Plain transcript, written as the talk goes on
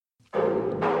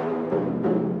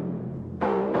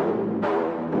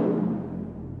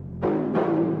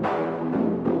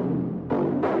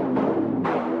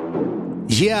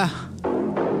Yeah.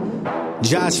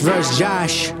 Josh vs.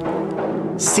 Josh.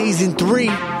 Season 3.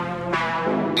 You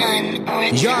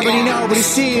already know what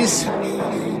this is.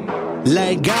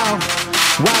 Let it go.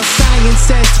 While science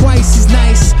says twice is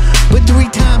nice, but 3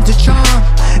 times the charm.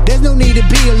 There's no need to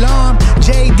be alarmed.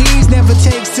 JD's never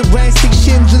takes a rest. Think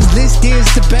Schindler's List is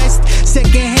the best.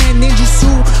 Secondhand ninja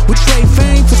suit with trade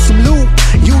fame for some loot.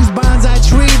 Use bonsai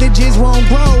tree that just won't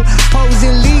grow.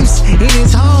 Posing leaves in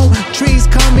his home. Trees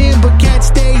come in but cats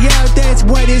stay out. That's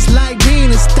what it's like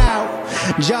being a stout.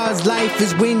 Jaws' life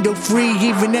is window free,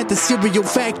 even at the cereal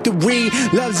factory.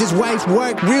 Loves his wife's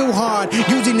work real hard,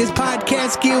 using his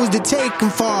podcast skills to take him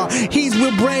far. He's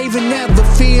real brave and never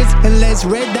fears, unless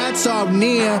red dots are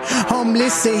near.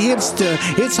 Homeless or hipster,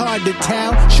 it's hard to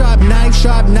tell. Sharp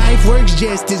knife works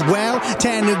just as well.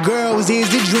 Tanner girls is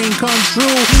the dream come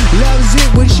true. Loves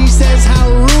it when she says how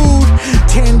rude.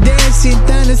 10 dancing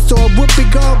dinosaur, whoopee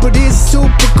girl, but it's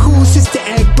super cool. Sister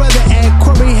act, brother act,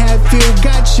 Corey Hatfield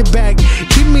got your back.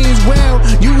 He means well,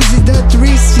 uses the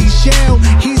 3C shell.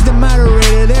 He's the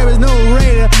moderator, there is no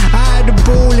raider. I the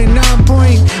bull and on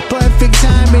point, perfect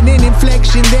timing and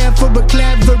inflection. There for a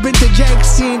clever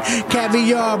interjection.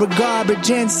 Caviar or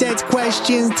garbage and sets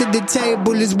questions to the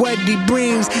table is what he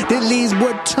brings. The leaves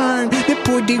would turn, the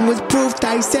pudding was proof.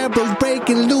 Diceros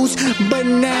breaking loose, but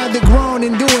now they're grown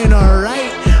and doing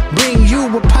alright. Bring you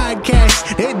a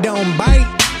podcast that don't bite,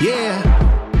 yeah.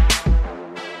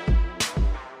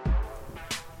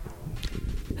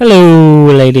 Hello,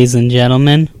 ladies and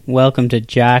gentlemen. Welcome to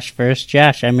Josh vs.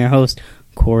 Josh. I'm your host,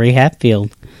 Corey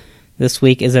Hatfield. This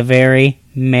week is a very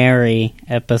merry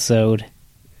episode.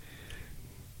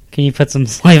 Can you put some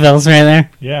sleigh bells right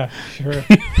there? Yeah, sure.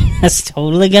 That's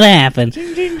totally going to happen.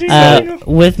 Ding, ding, ding.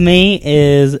 With me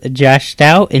is Josh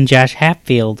Stout and Josh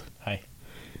Hatfield. Hi.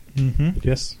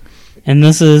 Yes. And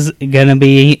this is going to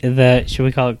be the, should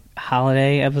we call it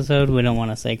holiday episode? We don't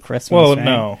want to say Christmas, Well, right?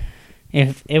 no.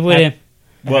 If it would...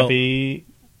 Happy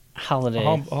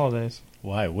holidays. holidays.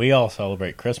 Why? We all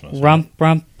celebrate Christmas. Right? Rump,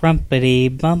 rump,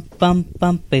 rumpity, bump, bump,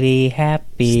 bumpity,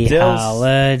 happy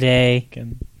holiday.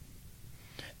 Did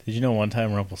you know one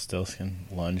time Rumpelstiltskin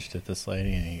lunged at this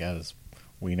lady and he got his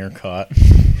wiener caught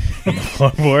in the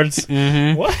floorboards?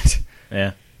 Mm-hmm. What?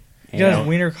 Yeah. You got his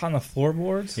wiener caught in the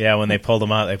floorboards? Yeah, when they pulled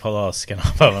him out, they pulled all the skin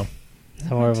off of him. It's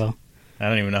horrible. I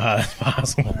don't even know how that's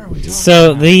possible.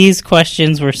 So these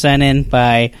questions were sent in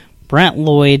by Brent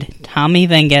Lloyd, Tommy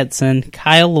Van Getson,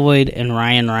 Kyle Lloyd, and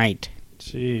Ryan Wright.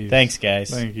 Jeez. Thanks, guys.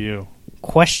 Thank you.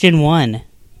 Question 1.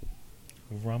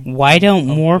 Why don't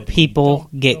more people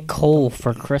get coal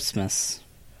for Christmas?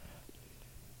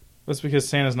 That's because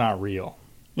Santa's not real.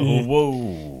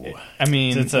 Whoa. I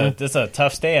mean... It's a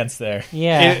tough stance there.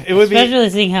 Yeah, It would be... especially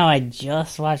seeing how I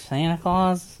just watched Santa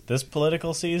Claus. This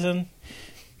political season?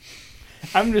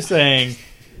 I'm just saying,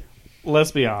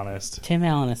 let's be honest. Tim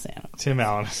Allen is Santa. Tim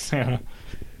Allen is Santa.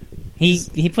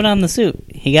 He put on the suit.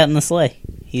 He got in the sleigh.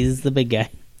 He's the big guy.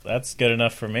 That's good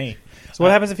enough for me. So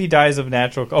what happens if he dies of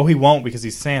natural... Oh, he won't because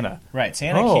he's Santa. Right,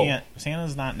 Santa can't...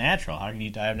 Santa's not natural. How can he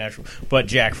die of natural... But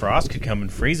Jack Frost could come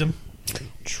and freeze him.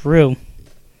 True.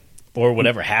 Or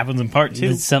whatever happens in part 2.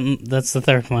 That's the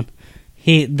third one.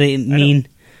 He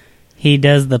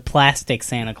does the plastic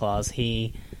Santa Claus.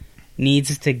 He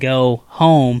needs to go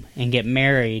home and get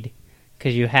married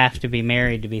because you have to be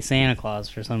married to be Santa Claus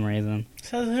for some reason.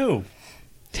 Says who?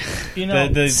 You know,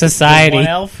 the society. The one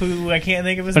elf who I can't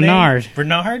think of his Bernard. name.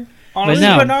 Bernard. Honestly,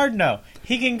 no. Bernard, no.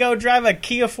 He can go drive a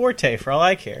Kia Forte for all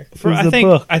I care. I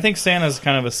think Santa's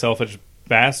kind of a selfish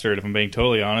bastard, if I'm being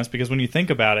totally honest, because when you think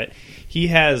about it, he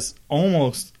has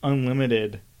almost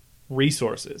unlimited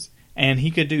resources, and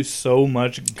he could do so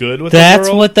much good with the world. That's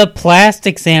what the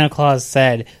plastic Santa Claus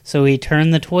said. So he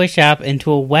turned the toy shop into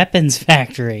a weapons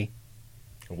factory.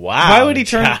 Wow. Why would he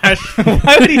turn...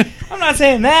 Why would he... I'm not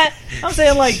saying that. I'm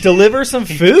saying, like, deliver some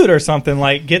food or something.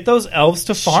 Like, get those elves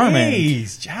to farming.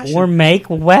 Jeez, Josh. Or make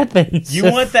weapons. You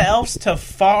want the elves to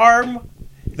farm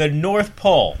the North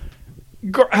Pole?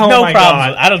 No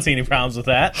problems. I don't see any problems with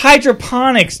that.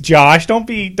 Hydroponics, Josh. Don't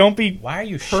be. Why are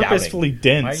you purposefully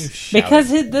dense? Why are you shouting? Because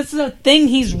this is a thing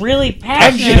he's really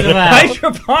passionate about.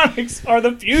 Hydroponics are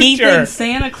the future. He thinks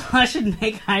Santa Claus should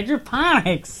make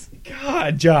hydroponics.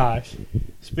 God, Josh.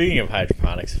 Speaking of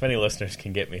hydroponics, if any listeners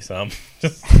can get me some,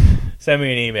 just send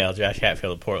me an email,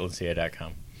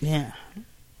 joshhatfield@portlandca.com. Yeah.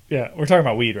 Yeah, we're talking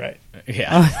about weed, right?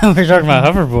 Yeah. Oh, we're talking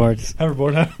about hoverboards.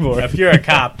 Hoverboard. If you're a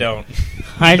cop, don't.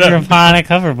 Hydroponic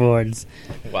hoverboards.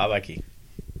 Wabaki.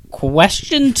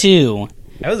 Question 2.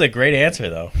 That was a great answer,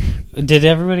 though. Did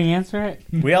everybody answer it?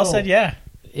 We all said yeah.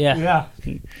 Yeah.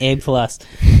 A+.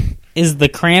 Is the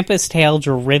Krampus tail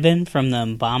driven from the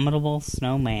abominable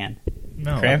snowman?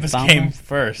 No. Krampus Abomin- came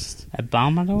first.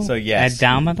 Abominable? So, yes.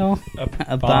 Abominable?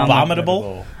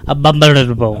 Abominable?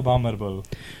 Abominable. Abominable.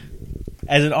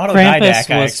 As an Krampus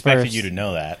autodidact, I was expected first. you to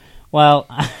know that. Well,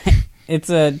 it's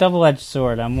a double-edged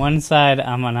sword. On one side,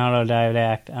 I'm an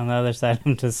autodidact. On the other side,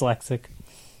 I'm dyslexic.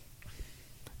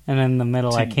 And in the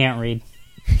middle, I can't read.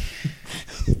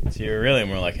 So you're really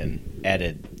more like an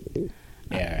edit.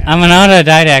 Yeah. I'm an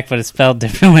autodidact, but it's spelled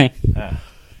differently. Ah,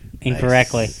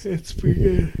 Incorrectly. nice. It's pretty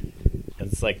good.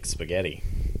 It's like spaghetti.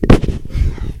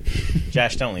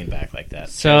 Josh, don't lean back like that.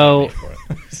 So- Wait for it.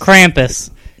 Krampus.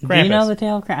 Do you Krampus. know the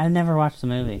tale of Krampus? I've never watched the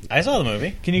movie. I saw the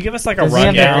movie. Can you give us like a Does he have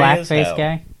rundown? the as blackface hell.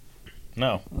 guy?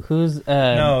 No. Who's,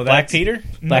 No, Black that's Peter?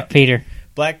 Black Peter.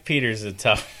 Black Peter's a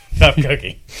tough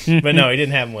cookie. But no, he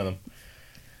didn't have him with him.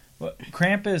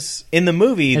 Krampus. In the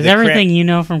movie, Is the everything you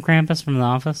know from Krampus from The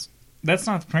Office? That's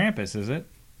not Krampus, is it?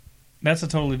 That's a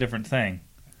totally different thing.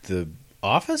 The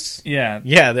Office? Yeah.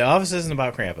 Yeah, The Office isn't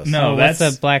about Krampus. No. So what's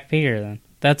that's- a Black Peter then?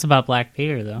 That's about Black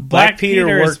Peter though. Black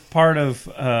Peter is worked- part of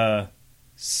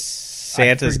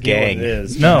Santa's I forget what gang. it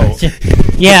is. No.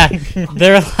 Yeah,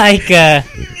 they're like I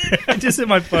just hit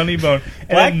my funny bone. And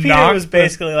Black it Peter knocked was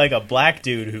basically like a black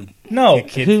dude who... No.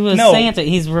 kid- who was No. Santa?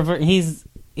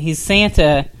 He's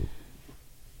Santa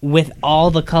with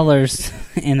all the colors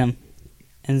in him,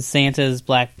 and Santa's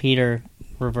Black Peter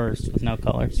reversed with no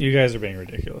colors. You guys are being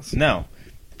ridiculous. No.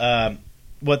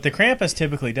 What the Krampus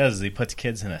typically does is he puts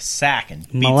kids in a sack and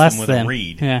beats Molest them with them. a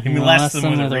reed. Yeah, he he molests molests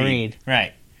them with a reed.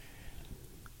 Right.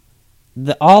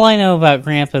 All I know about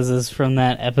Krampus is from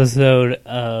that episode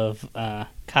of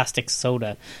Caustic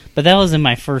Soda, but that was in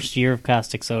my first year of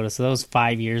Caustic Soda, so that was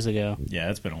 5 years ago. Yeah,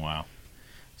 it's been a while.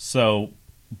 So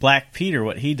Black Peter,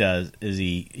 what he does is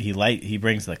he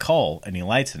brings the coal and he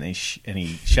lights it and he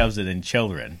shoves it in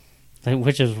children.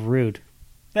 Which is rude.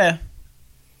 Yeah,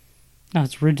 No,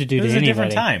 it's rude to do it to was a anybody.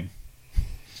 different time.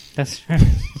 That's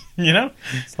You know,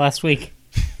 it's last week.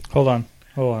 Hold on.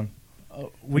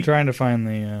 we I'm trying to find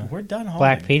the. we're done.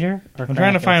 Black holding. Peter? Or I'm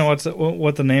trying to Krampus? find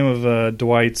what the name of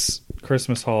Dwight's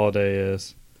Christmas holiday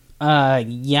is.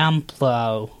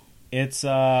 Yamplo. It's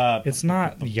It's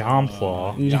not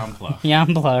Yamplaw. Yampla.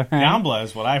 Yamplo, right? Yampla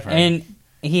is what I've heard. And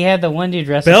he had the one dude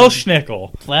dressed as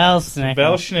Belschnickel. Belschnickel.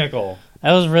 Belschnickel.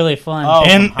 That was really fun. Oh.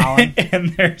 And From Holland. and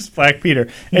there's Black Peter.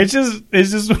 It's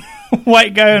just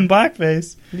white guy in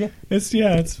blackface. Yeah. It's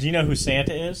Do you know who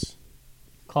Santa is?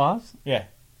 Claus? Yeah.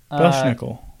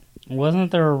 Belschnickel. Wasn't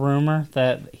there a rumor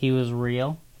that he was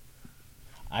real?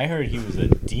 I heard he was a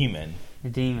demon A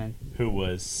demon. who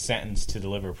was sentenced to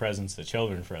deliver presents to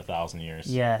children for 1,000 years.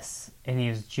 Yes. And he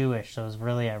was Jewish, so it was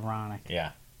really ironic.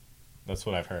 Yeah. That's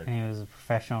what I've heard. And he was a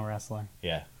professional wrestler.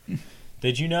 Yeah.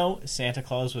 Did you know Santa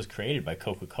Claus was created by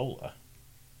Coca-Cola?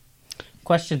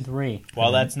 Question 3.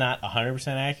 While that's not 100%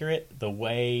 accurate, the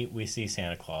way we see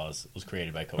Santa Claus was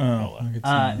created by Oh,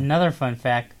 Coca-Cola. Another fun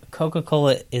fact.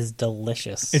 Coca-Cola is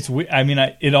delicious. It's I mean,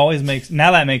 it always makes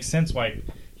now that makes sense why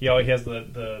he always has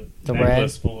the The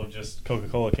necklace full of just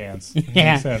Coca-Cola cans. It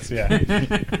Yeah. makes sense.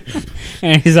 Yeah.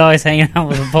 And he's always hanging out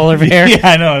with a polar bear. Yeah,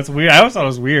 I know it's weird. I always thought it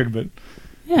was weird, but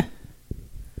Yeah.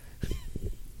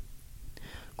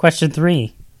 Question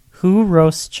 3. Who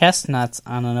roasts chestnuts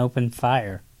on an open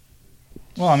fire?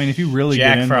 well, I mean, if you really get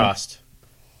Jack into Frost.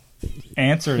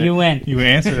 answered it, You win. You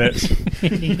answered it.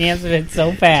 He answered it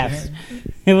so fast.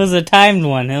 It was a timed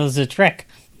one. It was a trick.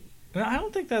 I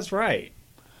don't think that's right.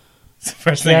 It's the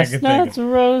first thing I could think Chestnuts of.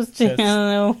 roasting Chest- on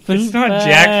an open It's not fire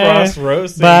Jack Frost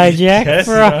roasting by Jack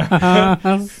chestnut.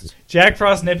 Frost. Jack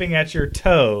Frost nipping at your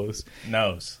toes.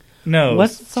 Nose. No,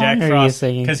 What song Jack are you Frost.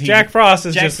 singing? Because Jack Frost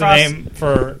is Jack just Frost- a name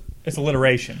for it's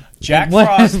alliteration. Jack What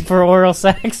Frost. for oral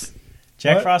sex?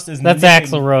 Jack What? Frost is That's nipping-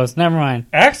 Axl Rose. Never mind.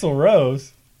 Axl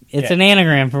Rose. It's Yeah. an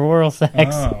anagram for oral sex.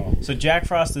 Oh, So Jack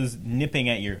Frost is nipping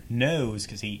at your nose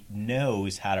because he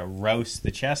knows how to roast the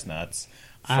chestnuts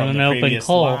On from an the open previous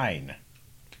coal. line.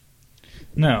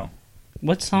 no.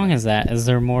 What song is that? Is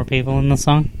there more people in the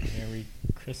song? Merry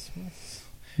Christmas.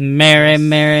 Merry,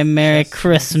 Merry, Merry Chestnuts.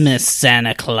 Christmas,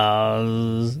 Santa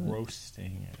Claus.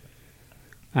 Roasting it.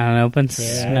 On an open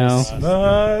snow.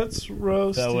 Nuts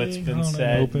roasting Though it's been on an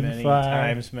said open many fire.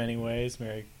 times, many ways,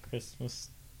 Merry Christmas.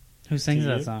 Who sings To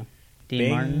that you. song?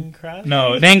 Dean Martin? Bing Crosby?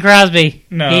 No, Bing Crosby.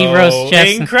 No. He roasts Bing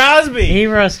chestnuts. Crosby! He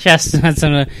roasts chestnuts.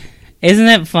 Isn't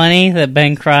it funny that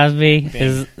Bing Crosby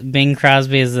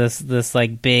is this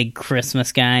like big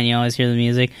Christmas guy, and you always hear the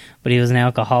music, but he was an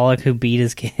alcoholic who beat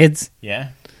his kids? Yeah,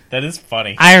 that is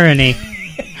funny. Irony.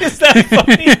 Is that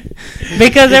funny?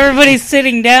 Because everybody's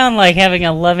sitting down like having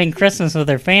a loving Christmas with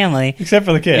their family, except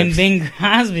for the and kids. Bing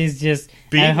Crosby's just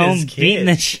Beating at home his beating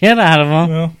the kids. shit out of them.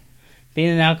 Well, being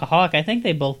an alcoholic, I think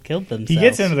they both killed themselves. He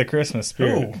gets into the Christmas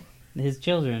spirit. His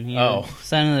children. He Oh. had a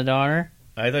son and a daughter.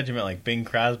 I thought you meant like Bing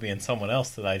Crosby and someone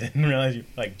else that I didn't realize you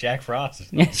like Jack Frost.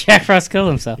 Yeah, Jack Frost killed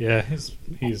himself. Yeah,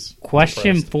 he's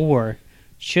Question depressed. 4.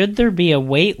 Should there be a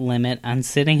weight limit on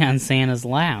sitting on Santa's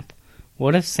lap?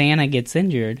 What if Santa gets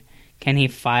injured? Can he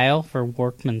file for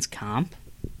workman's comp?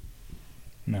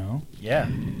 No. Yeah.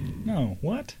 No.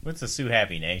 What? What's the Sue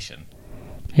Happy Nation?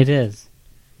 It is.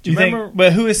 Do you think?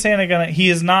 But who is Santa gonna? He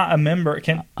is not a member.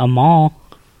 Can A mall.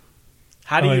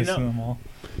 How do you he's know? suing them all.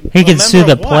 He could member sue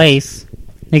the of what? place.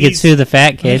 He could He's sue the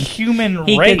fat The kid. human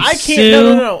He race. could I can't.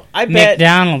 sue No. I bet.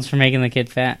 McDonald's for making the kid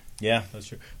fat. Yeah, that's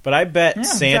true. But I bet Yeah,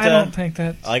 Santa. I don't think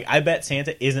that. Like, I bet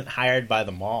Santa isn't hired by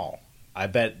the mall. I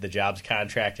bet the job's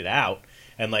contracted out,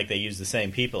 and like they use the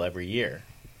same people every year,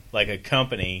 like a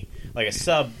company, like a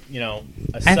sub,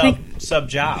 sub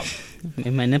job.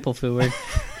 Made my nipple feel weird.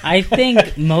 I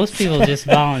think most people just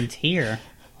volunteer.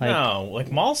 Like, No,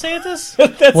 like mall Santas.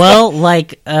 well,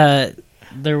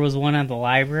 there was one at the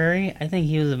library. I think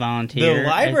he was a volunteer. The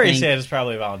library I think, Santa's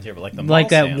probably a volunteer, but like the mall like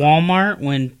at Santa. Walmart,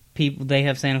 when they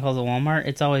have Santa Claus at Walmart,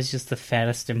 it's always just the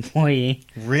fattest employee,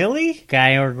 Really?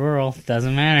 guy or girl,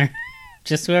 doesn't matter.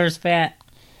 Just whoever's fat.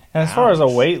 And as far as a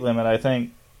weight limit, I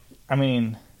think. I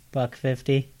mean,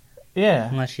 $1.50, yeah.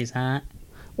 unless she's hot.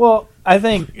 Well, I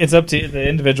think it's up to the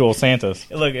individual Santas.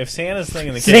 Look, if Santa's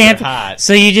thinking the kids Santa, are hot,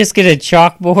 so you just get a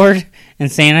chalkboard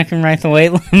and Santa can write the weight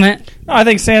limit. No, I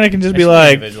think Santa can just I be should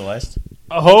like, individualized.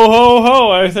 ho ho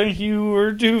ho! I think you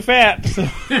were too fat. So,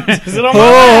 sit on my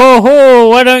lap. Ho ho ho!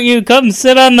 Why don't you come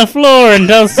sit on the floor and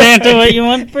tell Santa what you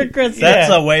want for Christmas?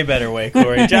 That's a way better way,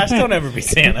 Corey. Josh, don't ever be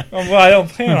Santa. Well, I don't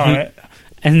plan on it.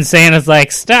 And Santa's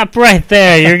like, stop right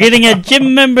there. You're getting a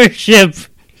gym membership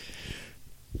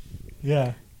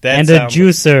Yeah. That and a sounds-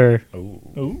 juicer. Ooh.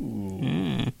 Ooh.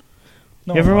 Mm.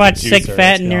 No, You ever I'm watch a Sick, juicer, Fat,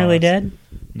 let's and be Nearly honest. Dead?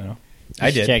 No. I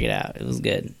You should did. check it out. It was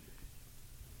good.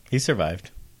 He survived.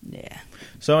 Yeah.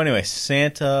 So anyway,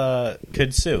 Santa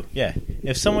could sue. Yeah,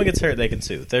 if someone gets hurt, they can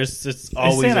sue. There's just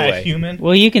always Is Santa a way. human?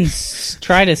 Well, you can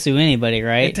try to sue anybody,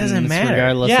 right? It doesn't And it's matter.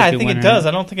 Regardless Yeah, if I you think win it or does.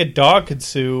 not. I don't think a dog could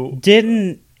sue.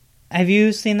 Have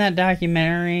you seen that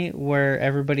documentary where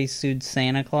everybody sued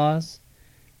Santa Claus?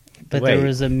 But Wait. there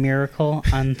was a miracle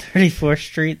on 34th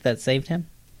Street that saved him?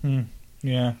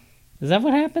 Yeah. Is that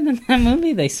what happened in that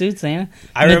movie? They sued Santa?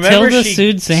 I remember Matilda she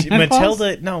sued Santa Claus?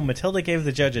 Matilda gave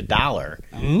the judge $1,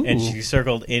 Ooh. and she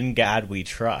circled "In God We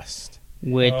Trust,"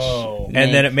 Which Oh.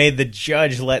 and then it made the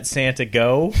judge let Santa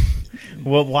go.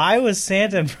 Well, why was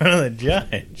Santa in front of the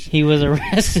judge? he was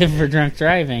arrested for drunk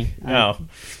driving. on No,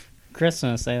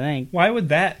 Christmas, I think. Why would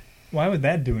that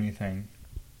do anything?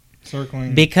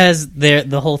 Circling. Because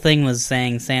the whole thing was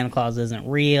saying Santa Claus isn't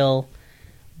real,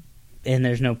 and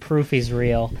there's no proof he's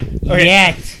real.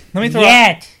 Okay. Let me throw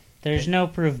out- There's no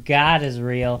proof God is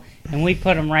real, and we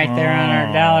put him right there on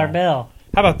our dollar bill.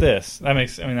 How about this? That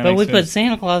makes. I mean, that But we makes put sense.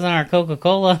 Santa Claus on our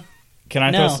Coca-Cola. Can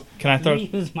I No. throw? Can I throw? You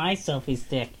use my selfie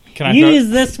stick. Can I you throw? use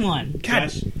this one.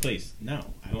 Josh, please, no.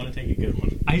 I want to take a good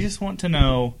one. I just want to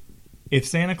know if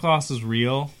Santa Claus is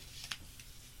real.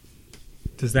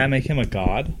 Does that make him a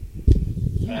god?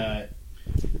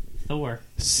 Thor.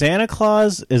 Santa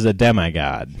Claus is a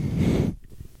demigod.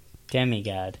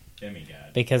 Demigod.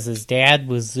 Demigod. Because his dad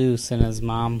was Zeus and his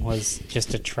mom was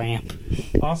just a tramp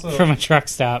Also, from a truck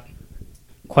stop.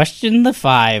 Question the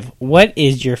 5. What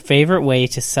is your favorite way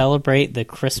to celebrate the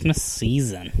Christmas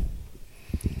season?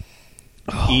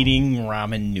 Eating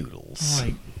ramen noodles.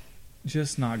 like,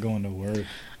 just not going to work.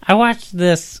 I watched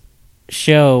this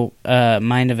show,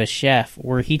 Mind of a Chef,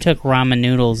 where he took ramen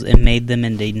noodles and made them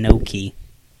into gnocchi.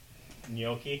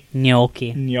 Gnocchi.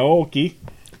 Gnocchi. Gnocchi.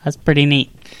 That's pretty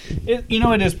neat. It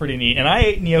is pretty neat. And I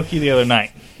ate gnocchi the other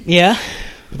night. Yeah.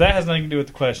 But that has nothing to do with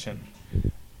the question.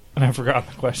 And I forgot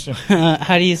the question.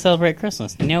 How do you celebrate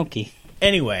Christmas? Gnocchi.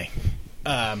 Anyway,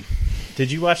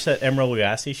 did you watch that Emerald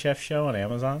Lagasse chef show on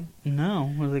Amazon?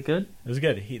 No. Was it good? It was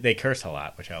good. They curse a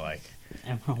lot, which I like.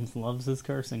 Emerald loves his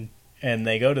cursing. And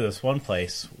they go to this one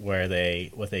place where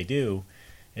what they do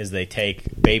is they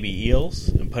take baby eels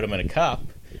and put them in a cup,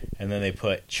 and then they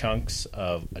put chunks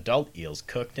of adult eels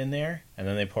cooked in there, and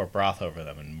then they pour broth over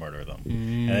them and murder them.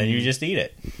 And then you just eat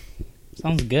it.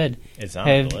 Sounds good. It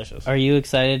sounds delicious. Are you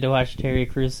excited to watch Terry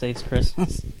Crews Saves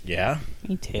Christmas? Yeah?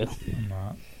 Me too. I'm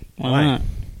not. Why not?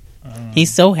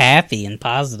 He's so happy and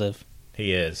positive.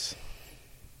 He is.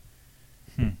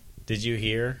 Did you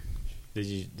hear? Did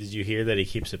you hear that he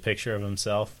keeps a picture of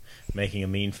himself making a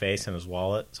mean face in his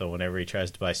wallet? So whenever he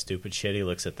tries to buy stupid shit, he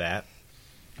looks at that.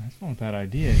 That's not a bad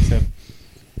idea,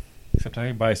 except I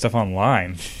can buy stuff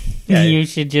online. Yeah. You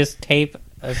should just tape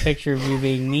a picture of you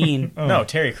being mean. Oh. No,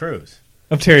 Terry Crews.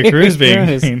 Of Terry Crews being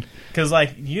Crews. mean. Because,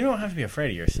 like, you don't have to be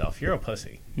afraid of yourself. You're a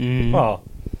pussy. Mm. Well,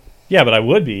 yeah, but I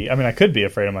would be. I mean, I could be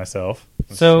afraid of myself.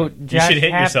 So, You Josh should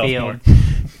hit yourself Hatfield, more.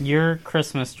 your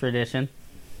Christmas tradition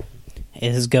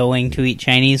is going to eat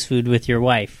Chinese food with your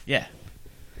wife Yeah,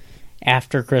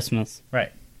 after Christmas.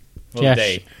 right. Well,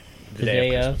 Josh, the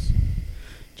day of Christmas.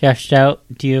 Josh Stout,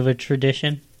 do you have a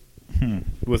tradition?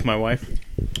 With my wife?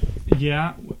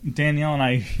 Yeah, Danielle and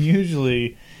I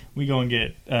usually we go and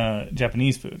get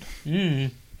Japanese food.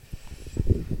 Mm.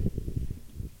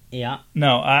 Yeah.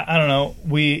 No, I don't know.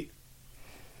 We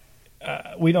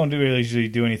don't really usually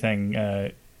do anything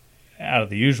out of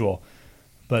the usual.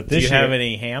 But Do this you year, have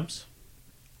any hams?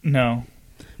 no.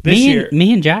 This year,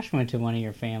 Me and Josh went to one of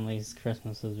your family's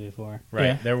Christmases before. Right.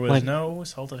 Yeah. There was Like- no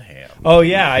salted ham. oh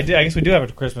yeah, I did. I guess we do have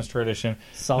a Christmas tradition.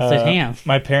 Salted ham.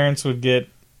 My parents would get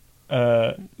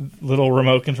little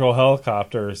remote control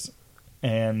helicopters,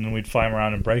 and we'd fly them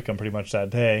around and break them pretty much that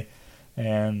day.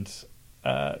 And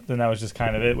then that was just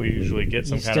kind of it. We usually get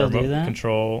some You kind still of do remote that?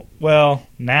 control. Well,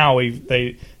 now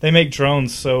they make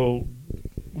drones so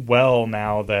well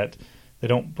now that they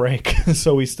don't break.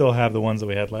 So we still have the ones that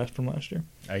we had from last year.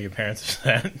 Are your parents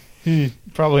upset?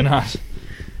 Probably not.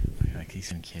 Like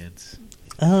these kids.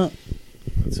 Uh,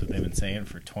 That's what they've been saying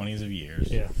for 20s of years.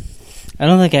 Yeah. I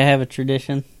don't think I have a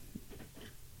tradition.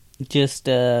 Just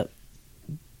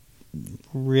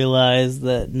realize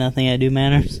that nothing I do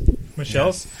matters.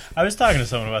 Michelle's I was talking to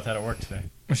someone about that at work today.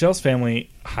 family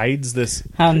hides this.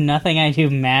 How nothing I do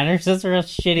matters? That's a real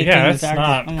shitty Yeah, thing that's to talk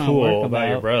not to someone at cool work about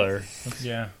your brother.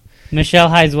 Yeah. Michelle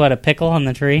hides what, a pickle on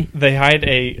the tree? They hide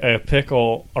a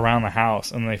pickle around the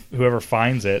house, and whoever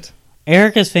finds it.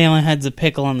 Erica's family hides a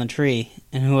pickle on the tree,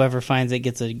 and whoever finds it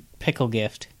gets a pickle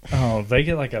gift. Oh, they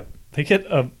get a gift.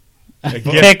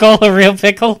 Pickle? A real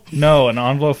pickle? No, an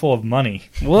envelope full of money.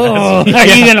 Whoa! Are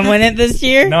you going to win it this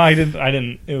year? No, I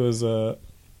didn't. It was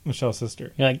Michelle's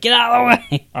sister. You're like, get out of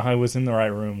the way! I was in the right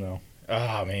room though.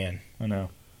 Oh, man. I know.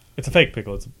 It's a fake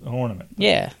pickle. It's an ornament.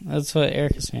 Yeah, that's what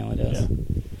Erica's family does. Yeah.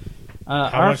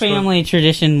 Our much family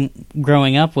tradition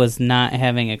growing up was not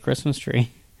having a Christmas tree.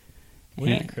 We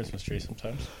Yeah. had a Christmas tree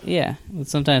sometimes. Yeah, but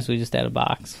sometimes we just had a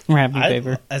box, wrapping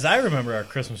paper. As I remember, our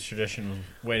Christmas tradition was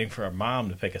waiting for our mom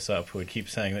to pick us up, who would keep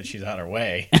saying that she's on her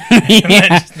way, and then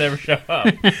Yeah. just never show up.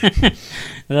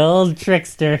 The old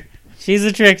trickster. She's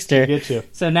a trickster. Get you.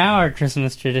 So now our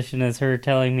Christmas tradition is her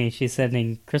telling me she's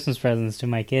sending Christmas presents to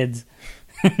my kids,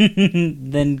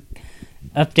 then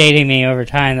updating me over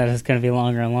time that it's going to be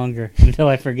longer and longer until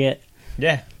I forget.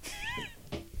 Yeah.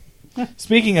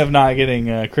 Speaking of not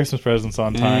getting Christmas presents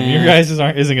on time, your guys isn't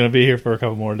going to be here for a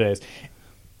couple more days,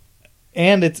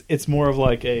 and it's more of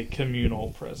like a communal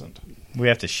present. We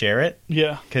have to share it?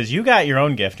 Yeah. Because you got your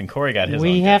own gift, and Corey got his own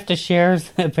We gift. have to share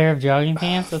a pair of jogging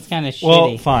pants? That's kind of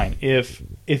Well, shitty. fine.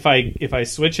 If I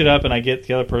switch it up and I get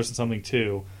the other person something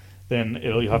too, then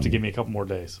you'll have to give me a couple more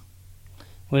days.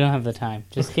 We don't have the time.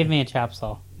 Just give me a chop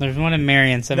saw. There's one in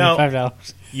Marion,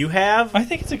 $75. You have I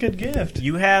think it's a good gift.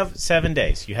 7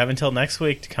 days. You have until next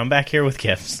week to come back here with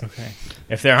gifts. Okay.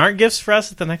 If there aren't gifts for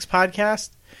us at the next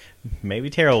podcast, maybe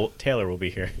Taylor will be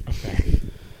here.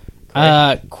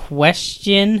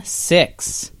 Question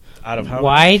 6. Out of how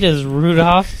Why does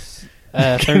Rudolph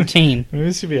 13? Maybe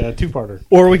this should be a two-parter,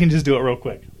 or we can just do it real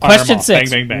quick. Fire 'em Question off. 6.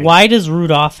 Bang, bang, bang. Why does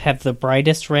Rudolph have the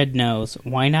brightest red nose?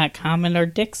 Why not Comet or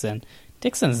Dixon?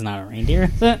 Dixon's not a reindeer,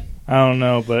 is it? I don't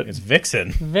know, but It's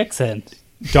Vixen. Vixen.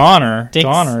 Donner Dix-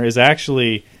 is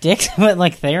actually Dixon, but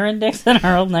like Theron Dixon,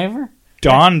 our old neighbor?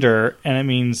 Donder, and it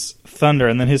means thunder.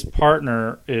 And then his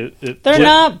partner is They're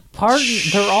not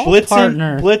partners. They're all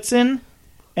partners. Blitzen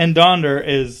and Donder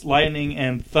is lightning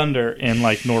and thunder in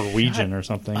like Norwegian or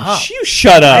something. up. You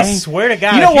shut up. I swear to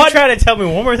God, You know if what? you try to tell me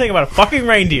one more thing about a fucking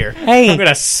reindeer, Hey. I'm going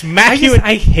to smack you.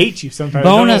 I hate you sometimes. I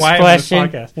don't know Bonus why I'm on this question.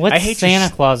 podcast. What's I hate you Santa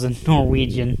s- Claus in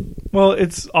Norwegian? Well,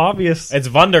 it's obvious. It's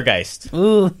Wundergeist.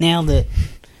 Ooh, nailed it.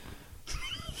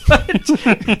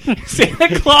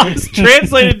 Santa Claus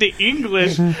translated to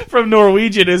English from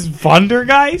Norwegian is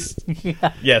Wundergeist.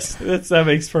 Yes. That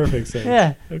makes perfect sense.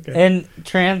 Yeah. Okay. And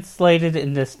translated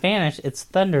into Spanish, it's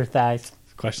thunder thighs.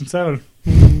 Question 7.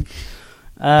 You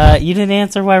didn't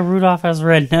answer why Rudolph has a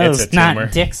red nose, It's a tumor.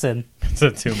 not Dixon. It's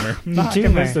a tumor. Not Tumor.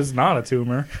 convinced it's not a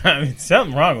tumor. I mean,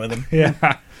 something wrong with him.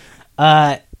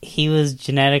 Yeah. He was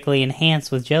genetically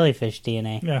enhanced with jellyfish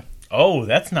DNA. Yeah. Oh,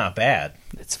 that's not bad.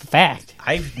 It's a fact.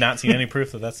 I've not seen any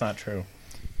proof that that's not true.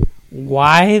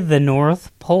 Why the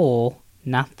North Pole,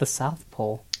 not the South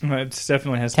Pole? It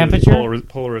definitely has Temperature? to do with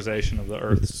polarization of the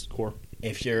Earth's core.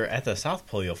 If you're at the South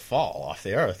Pole, you'll fall off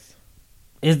the Earth.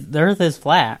 The Earth is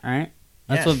flat, right?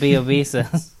 That's Yeah. what B.O.B.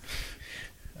 says.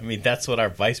 I mean, that's what our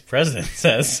vice president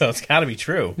says, so it's got to be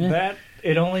true. Yeah. That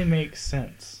it only makes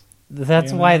sense.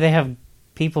 That's You why know? they have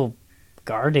people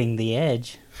guarding the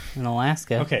edge in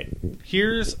Alaska. Okay,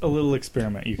 here's a little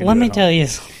experiment you can Let do me at tell home. you.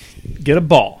 Get a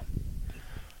ball,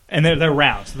 and they're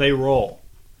round, so they roll.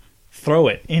 Throw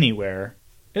it anywhere,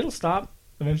 it'll stop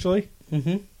eventually.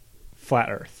 Hmm. Flat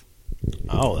Earth.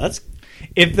 Oh, that's.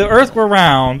 If the Earth were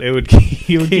round, it would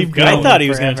keep going. I thought he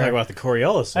was going to forever. talk about the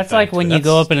Coriolis. That's effect, like when but you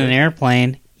go that's up in an good.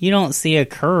 airplane, you don't see a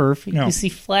curve, No. you see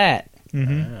flat.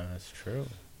 Mhm. Yeah, that's true.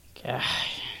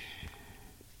 Gosh.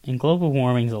 And global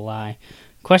warming's a lie.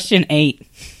 Question 8.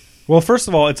 Well, first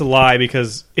of all, it's a lie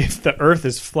because if the Earth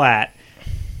is flat,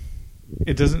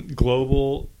 it doesn't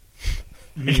global.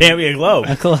 It can't be a globe.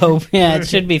 A globe. Yeah, it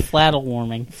should be flattle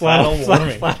warming. Flattle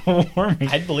warming. Flat warming.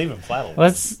 I'd believe in flattle.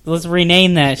 Let's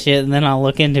rename that shit and then I'll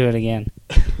look into it again.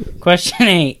 Question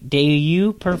 8. Do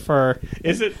you prefer...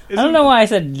 Is it? I don't know why I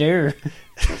said der.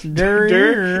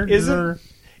 Der isn't.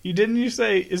 Didn't you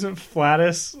say isn't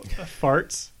flatus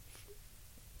farts?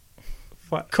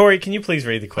 Corey, can you please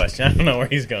read the question? I don't know where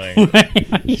he's going.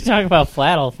 You talk about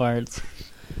flattle farts.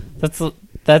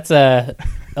 That's a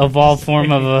evolved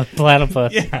form of a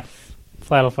platypus. Yeah.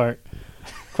 Flattle fart.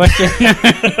 Question.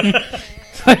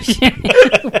 Question.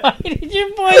 Why did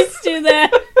your voice do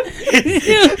that?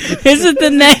 Isn't the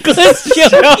necklace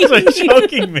choking you?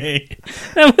 choking me.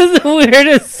 That was the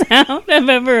weirdest sound I've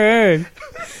ever heard.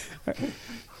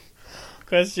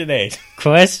 Question 8.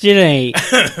 Question 8.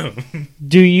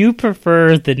 Do you prefer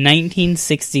the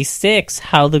 1966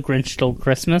 How the Grinch Stole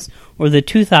Christmas or the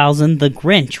 2000 The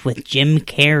Grinch with Jim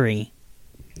Carrey?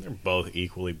 They're both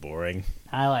equally boring.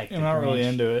 I like the I'm not Grinch. really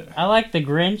into it. I like the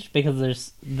Grinch because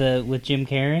there's with Jim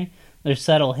Carrey. There's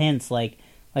subtle hints like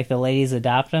the ladies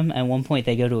adopt him. At one point,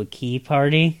 they go to a key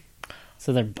party,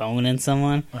 so they're boning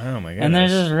someone. Oh my god. And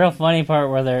there's this real funny part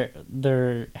where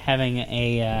they're having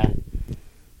a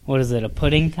a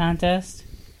pudding contest,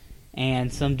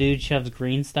 and some dude shoves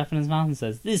green stuff in his mouth and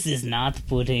says, "This is not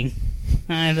pudding."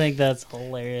 I think that's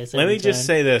hilarious. Let every me just time.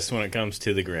 say this when it comes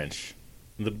to The Grinch.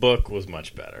 The book was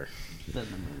much better. Than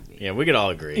the movie. Yeah, we could all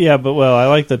agree. Yeah, but I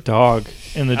like the dog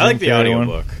in the. I like the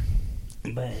audiobook.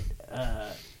 But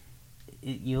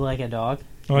you like a dog?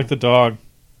 I like the dog.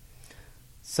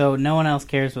 So no one else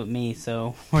cares but me,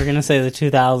 so we're going to say the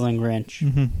 2000 Grinch.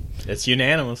 Mm-hmm. It's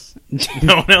unanimous.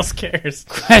 No one else cares.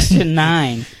 Question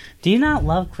 9. Do you not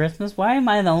love Christmas? Why am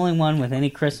I the only one with any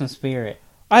Christmas spirit?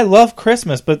 I love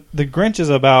Christmas, but the Grinch is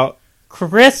about.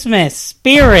 Christmas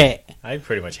spirit! I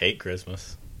pretty much hate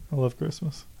Christmas. I love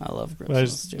Christmas. I love But Christmas. I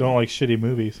just too. don't like shitty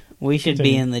movies. We should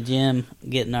be Continue. in the gym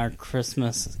getting our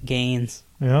Christmas gains.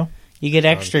 Yeah, You get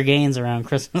extra gains around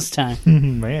Christmas time.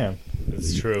 man.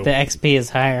 It's true. The XP is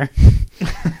higher.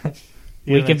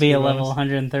 You We have could be a XP level bonus?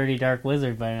 130 Dark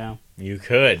Wizard by now. You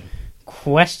could.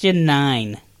 Question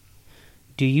 9.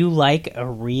 Do you like a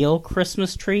real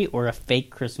Christmas tree or a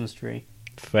fake Christmas tree?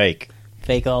 Fake.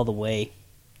 Fake all the way.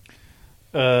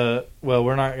 Well,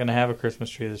 we're not going to have a Christmas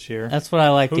tree this year. That's what I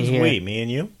like to Who's hear. we? Me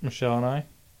and you? Michelle and I.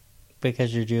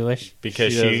 Because you're Jewish.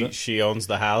 Because She she doesn't. owns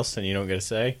the house and you don't get a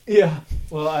say? Yeah.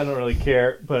 Well, I don't really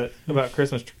care, but about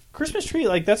Christmas tree,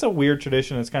 like that's a weird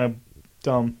tradition. It's kind of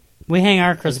dumb. We hang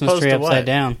our As Christmas opposed tree to upside what?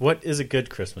 down. What is a good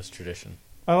Christmas tradition?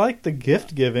 I like the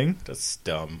gift giving. That's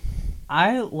dumb.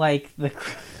 I like the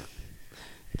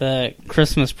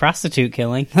Christmas prostitute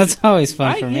killing. That's always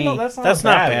fun for me. that's not, That's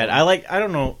not bad. I like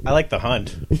the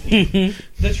hunt.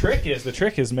 The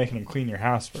trick is making them clean your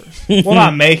house first. Well,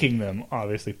 not making them,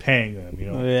 obviously paying them.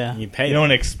 You know, Yeah. You pay you them.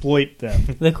 don't exploit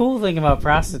them. The cool thing about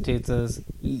prostitutes is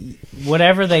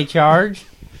whatever they charge,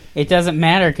 it doesn't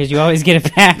matter because you always get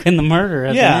it back in the murder.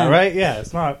 At the Yeah, end. right. Yeah,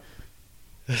 it's not.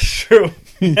 That's true.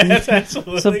 That's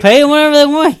absolutely. So pay them whatever they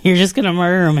want. You're just gonna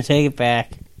murder them and take it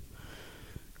back.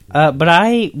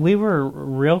 But we were a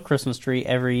real Christmas tree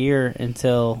every year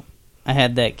until I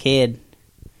had that kid,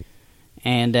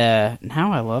 and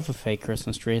now I love a fake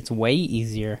Christmas tree. It's way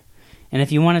easier, and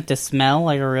if you want it to smell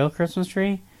like a real Christmas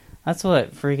tree, that's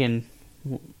what freaking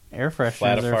air fresheners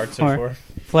Flat of are farts for. are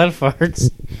for. Flat of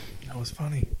farts. That was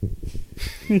funny.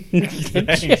 Good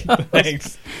Thanks. job.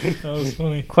 Thanks. That was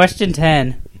funny. Question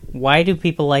 10. Why do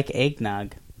people like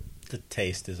eggnog? The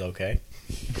taste is okay.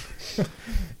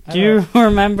 Do you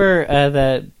remember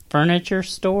the furniture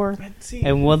store Let's see.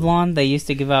 in Woodlawn? They used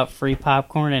to give out free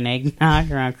popcorn and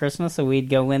eggnog around Christmas, so we'd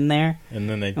go in there And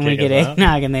then they and we'd kick get us out.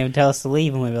 eggnog, and they would tell us to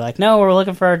leave, and we'd be like, "No, we're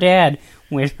looking for our dad."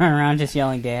 We'd run around just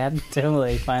yelling "Dad" until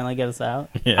they finally get us out.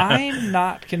 Yeah. I'm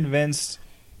not convinced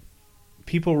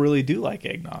people really do like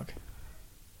eggnog.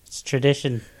 It's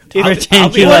tradition. I'll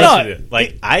Pretend be you honest like- with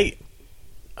Like I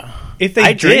if they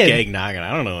I drink did, eggnog, and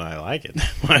I don't know if I like it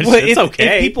that much. well, It's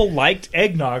okay. If people liked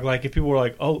eggnog, like if people were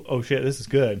like, oh shit, this is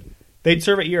good, they'd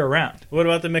serve it year round. What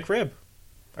about the McRib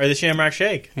or the Shamrock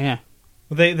Shake? Yeah.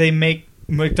 They make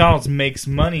McDonald's makes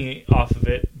money off of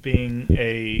it being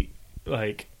a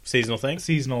like Seasonal thing.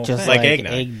 seasonal Just thing. like like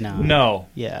eggnog. eggnog. No,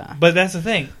 Yeah. but that's the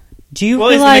thing. Do you Well,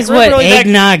 is the realize McRib what really that-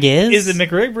 eggnog is? Is the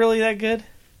McRib really that good?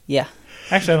 Yeah.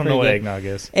 Actually, I don't know what Pretty eggnog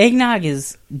is. Eggnog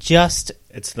is just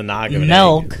It's the nog of an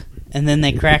milk, egg. and then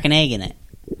they crack an egg in it.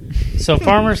 So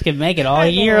farmers can make it all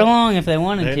year long if they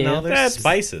wanted to. No, there's That's-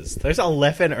 spices. There's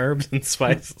 11 herbs and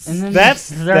spices. And then That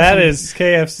there's is some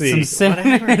KFC.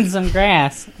 cinnamon and some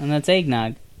grass, and that's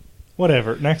eggnog.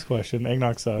 Whatever. Next question.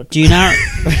 Eggnog sucks. Do you not?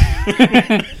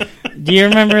 Do you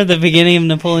remember the beginning of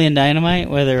Napoleon Dynamite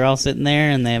where they're all sitting there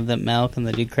and they have the milk and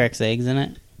the dude cracks eggs in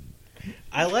it?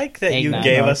 I like that Eggnog.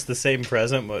 you gave us the same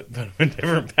present, but in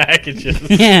different packages.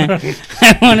 Yeah,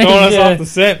 I wanted Throwing us off the to,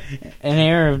 scent. an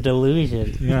air of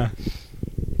delusion. Yeah.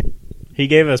 He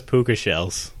gave us puka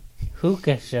shells.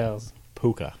 Hookah shells,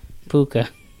 Puka. puka.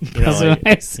 You know, That's what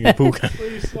I said. puka.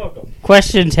 Please welcome.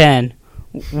 Question 10: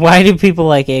 why do people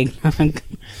like eggnog?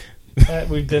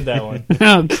 We did that one.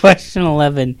 No, question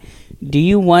 11: do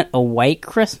you want a white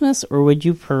Christmas or would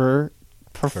you prefer?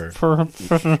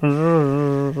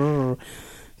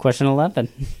 Question 11: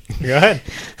 Go ahead.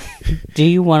 do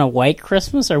you want a white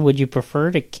Christmas or would you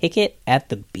prefer to kick it at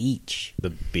the beach?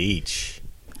 The beach.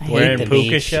 I hate Wearing the puka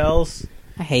beach. shells.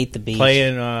 I hate the beach.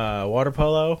 Playing water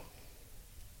polo.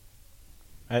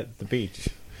 At the beach.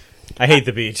 I hate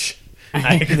the beach. I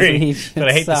hate the agree. beach. But I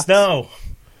It hate the sucks. snow.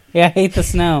 Yeah, I hate the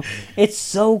snow. It's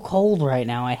so cold right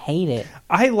now. I hate it.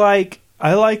 I like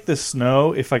the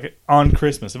snow if like on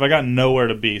Christmas if I got nowhere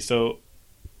to be. So,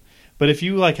 but if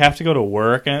you like have to go to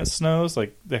work and it snows,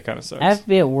 like that kind of sucks. I have to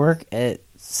be at work at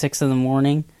 6 in the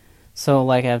morning, so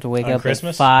like I have to wake On up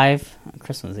Christmas? at 5 on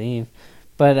Christmas Eve.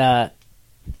 But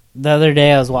the other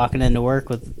day I was walking into work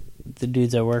with the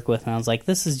dudes I work with, and I was like,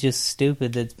 "This is just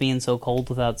stupid. That's being so cold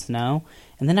without snow."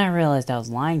 And then I realized I was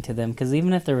lying to them because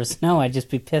even if there was snow, I'd just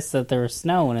be pissed that there was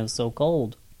snow when it was so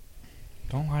cold.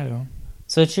 Don't lie to them.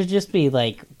 So it should just be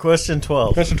like Question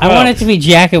 12. Question I 12. want it to be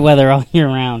jacket weather all year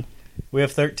round. We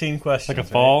have 13 questions. like a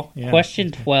right? fall. Yeah.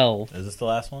 Question 12. Is this the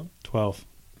last one? 12.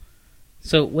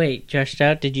 So wait, Josh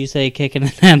Stout, did you say kicking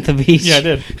it at the beach? Yeah, I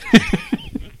did.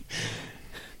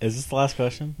 Is this the last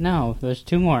question? No, there's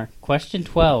 2 more. Question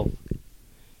 12.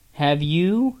 Have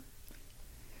you...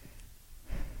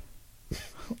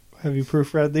 Have you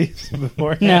proofread these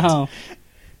before? No.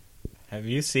 Have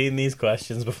you seen these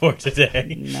questions before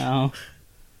today? No.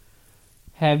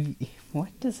 Have...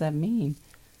 What does that mean?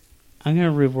 I'm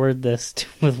going to reword this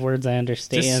with words I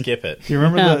understand. Just skip it. Do you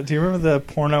remember No. the Do you remember the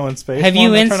porno in space? Have one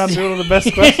you that turned out to be one of the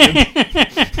best questions?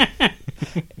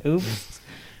 Oops.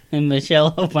 And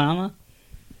Michelle Obama?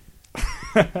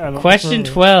 I don't Question remember.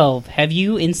 12. Have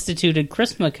you instituted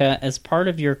Christmaka as part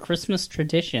of your Christmas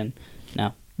tradition?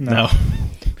 No. No.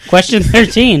 Question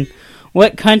 13.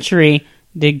 What country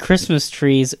did Christmas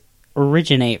trees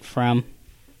originate from?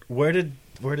 Where did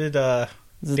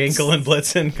Dinkel and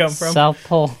Blitzen come from? South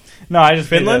Pole. No, I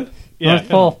just made Finland? that. Yeah, North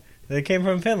Pole. They came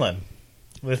from Finland.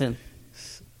 With Fin-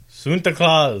 Santa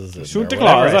Claus. or Santa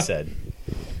whatever Claus. I said.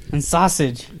 And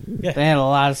sausage. Yeah. They had a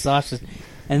lot of sausage.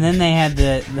 And then they had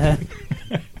the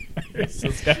Where's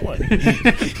this going?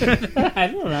 I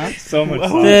don't know. So much The-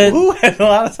 sausage. Who had a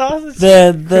lot of sausage?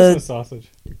 The Christmas sausage.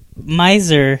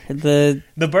 miser, the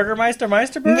The Burgermeister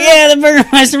Meisterburger? yeah, the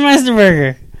Burgermeister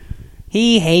Meisterburger.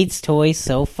 He hates toys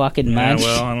so fucking Yeah, much.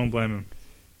 well, I don't blame him.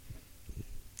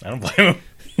 I don't blame him.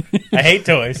 I hate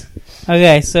toys.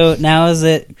 Okay, so now is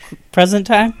it present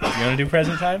time? You want to do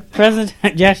present time? Present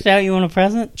time. Josh out, you want a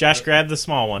present? Josh, grab the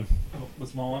small one. The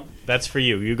small one. That's for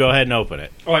you. You go ahead and open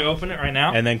it. Oh, I open it right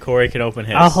now. And then Corey can open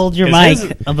his. I'll hold your 'Cause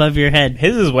mic above your head.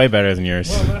 His is way better than yours.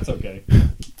 Well, that's okay.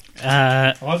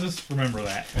 I'll just remember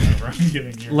that whenever I'm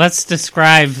getting your. Let's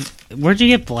describe. Where'd you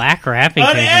get black wrapping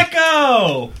An paper?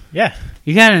 Echo. Yeah.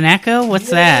 You got an Echo?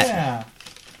 What's that? Yeah.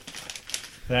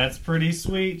 That's pretty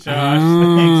sweet, Josh.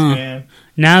 Oh. Thanks, man.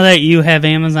 Now that you have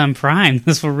Amazon Prime,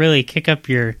 this will really kick up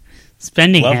your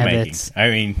spending Love habits. making.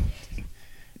 I mean,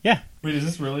 Wait, is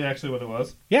this really actually what it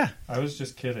was? yeah, I was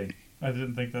just kidding. I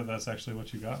didn't think that that's actually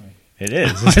what you got me. it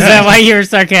is. Is that why you were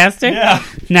sarcastic? Yeah.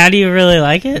 Now do you really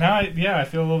like it? Now, I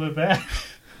feel a little bit bad.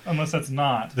 Unless that's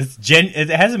not. It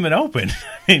hasn't been opened.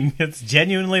 I mean, it's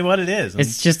genuinely what it is.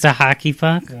 It's just a hockey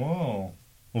puck. Whoa.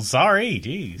 Well, sorry.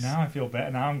 Jeez. Now I feel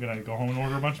bad. Now I'm going to go home and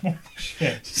order a bunch more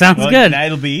shit. Sounds Well, good.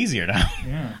 That'll be easier now.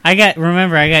 Yeah.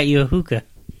 Remember, I got you a hookah.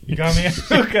 You got me a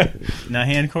hookah. Now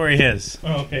hand Corey his.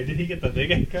 Oh, okay. Did he get the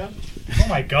big Echo? Oh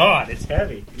my god, it's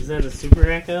heavy. Is that a Super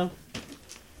Echo?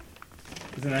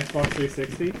 Is it an Xbox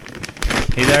 360?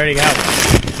 He's already got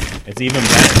one. It's even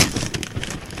better.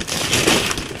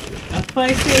 A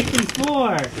PlayStation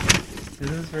 4! Is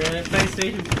this really a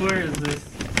PlayStation 4 or is this...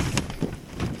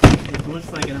 It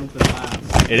looks like an open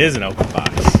box. It is an open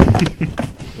box.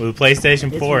 With a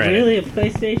PlayStation 4 It's in really it. a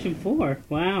PlayStation 4.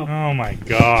 Wow. Oh my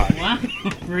god. Wow.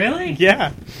 Really?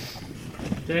 Yeah.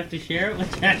 Do I have to share it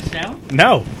with Jack Show?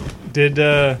 No. Did,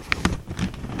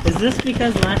 Is this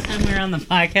because last time we were on the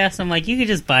podcast, I'm like, you could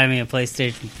just buy me a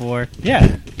PlayStation 4?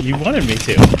 Yeah, you wanted me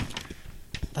to.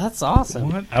 That's awesome.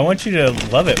 what? I want you to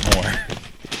love it more.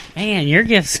 Man, your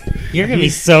gifts, you're going to be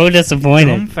so disappointed.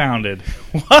 Dumbfounded.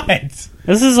 What?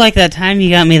 This is like that time you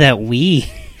got me that Wii.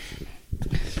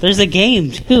 There's a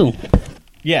game, too.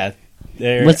 Yeah.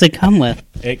 What's it come with?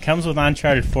 It comes with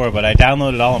Uncharted 4, but I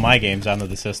downloaded all of my games onto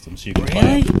the system so you can play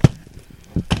Really? them.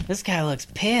 This guy looks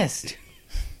pissed.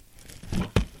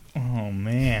 Oh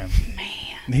man.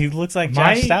 He looks like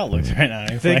My- Josh Stout looks right now.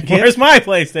 He's The like, gift- where's my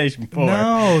PlayStation 4?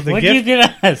 No, the What'd you gift.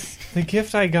 get us? The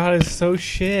gift I got is so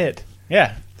shit.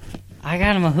 Yeah. I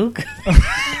got him a hookah.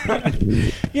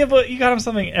 Yeah, but you got him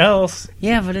something else.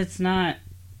 Yeah, but it's not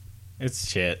It's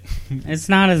shit. as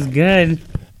good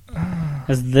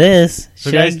as this.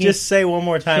 So Should I guys, gi- just say one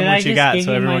more time should I what you just got give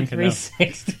so you everyone my can know.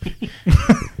 360?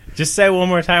 Just say one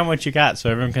more time what you got so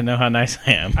everyone can know how nice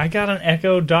I am. I got an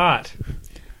Echo Dot.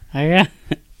 I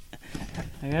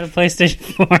got a PlayStation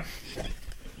 4.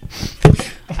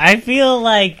 I feel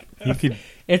like You could.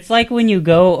 it's like when you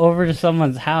go over to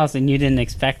someone's house and you didn't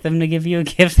expect them to give you a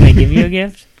gift and they give you a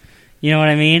gift. You know what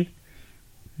I mean?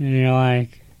 And you're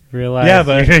like, realize Yeah,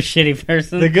 but you're a shitty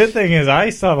person. The good thing is I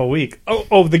still have a week.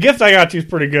 Oh, the gift I got you is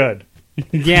pretty good.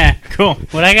 Yeah. Cool.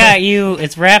 What I got you,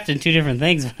 it's wrapped in two different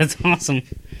things, but it's awesome.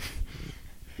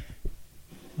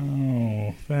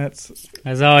 Oh, that's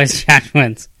As always, Josh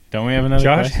wins. Don't we have another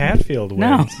Josh question? Hatfield wins.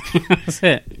 No. That's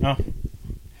it. Oh.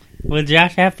 With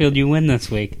Josh Hatfield, you win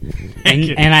this week. And,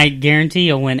 you. and I guarantee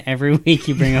you'll win every week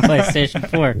you bring a PlayStation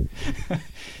 4.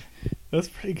 That's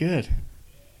pretty good.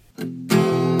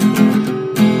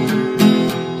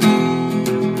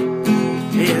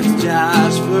 It's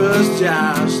Josh vs.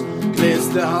 Josh. Let's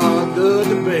start the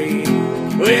debate.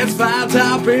 It's 5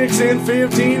 topics in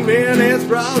 15 minutes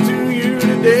brought to you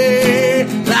today.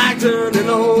 Like turning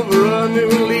over a new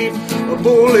leaf, a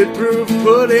bulletproof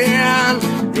pudding.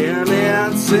 And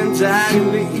it's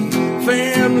entirely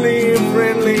family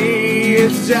friendly.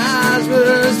 It's Josh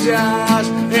vs. Josh.